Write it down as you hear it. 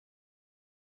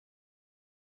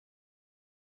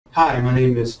Hi, my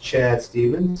name is Chad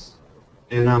Stevens,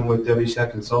 and I'm with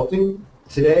WSAP Consulting.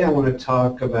 Today I want to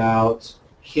talk about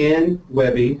can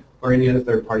Webi or any other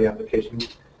third-party application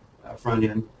front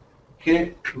end, can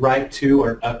it write to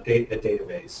or update a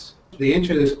database? The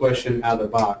answer to this question out of the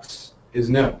box is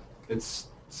no. It's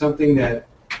something that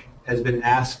has been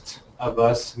asked of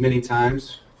us many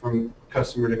times from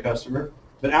customer to customer,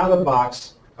 but out of the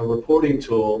box, a reporting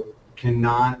tool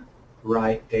cannot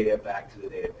write data back to the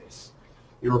database.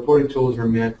 Your reporting tools are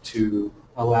meant to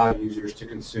allow users to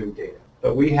consume data.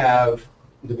 But we have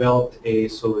developed a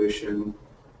solution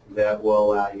that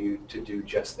will allow you to do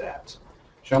just that.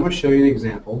 So I'm going to show you an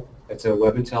example. It's a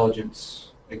Web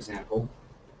Intelligence example,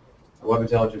 a Web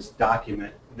Intelligence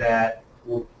document that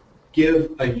will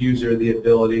give a user the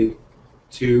ability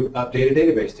to update a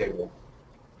database table.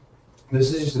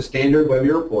 This is just a standard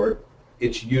Webi report.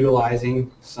 It's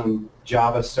utilizing some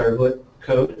Java servlet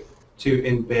code to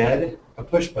embed a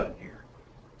push button here.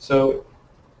 So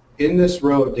in this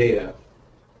row of data,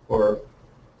 or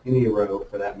any row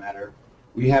for that matter,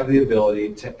 we have the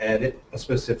ability to edit a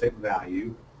specific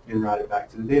value and route it back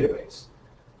to the database.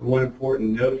 And one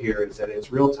important note here is that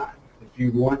it's real time. If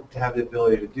you want to have the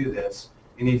ability to do this,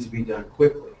 it needs to be done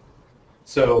quickly.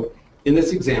 So in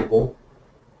this example,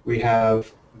 we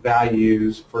have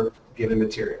values for given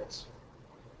materials.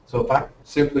 So if I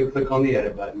simply click on the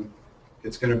edit button,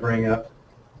 it's going to bring up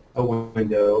a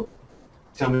window,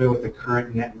 tell me what the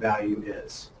current net value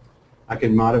is. I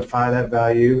can modify that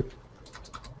value,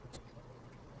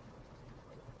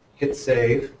 hit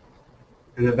save,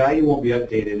 and the value won't be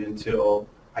updated until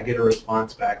I get a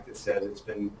response back that says it's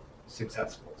been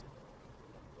successful.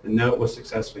 The note was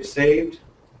successfully saved.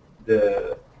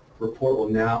 The report will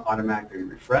now automatically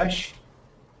refresh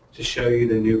to show you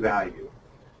the new value.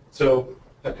 So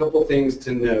a couple things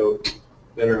to note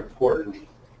that are important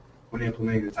when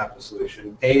implementing this type of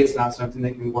solution. A, it's not something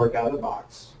that can work out of the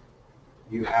box.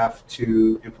 You have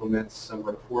to implement some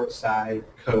report side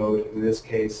code, in this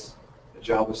case, a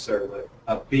Java servlet.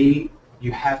 B,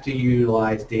 you have to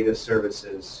utilize data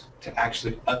services to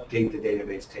actually update the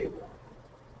database table.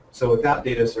 So without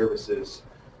data services,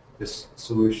 this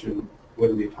solution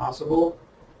wouldn't be possible.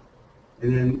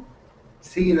 And then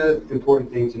C, another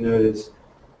important thing to note is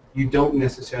you don't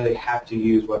necessarily have to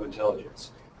use Web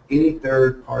Intelligence. Any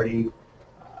third-party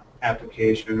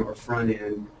application or front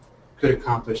end could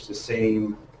accomplish the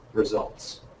same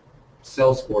results.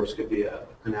 Salesforce could be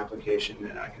an application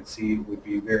that I can see would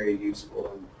be very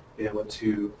useful in being able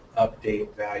to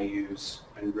update values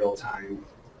in real time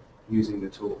using the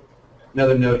tool.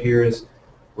 Another note here is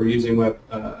we're using web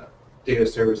data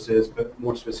services, but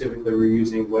more specifically we're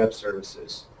using web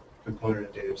services component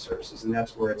of data services, and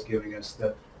that's where it's giving us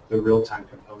the real-time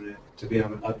component to be able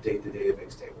to update the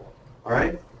database table. All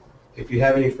right? If you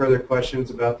have any further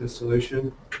questions about this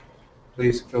solution,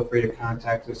 please feel free to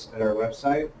contact us at our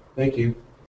website. Thank you.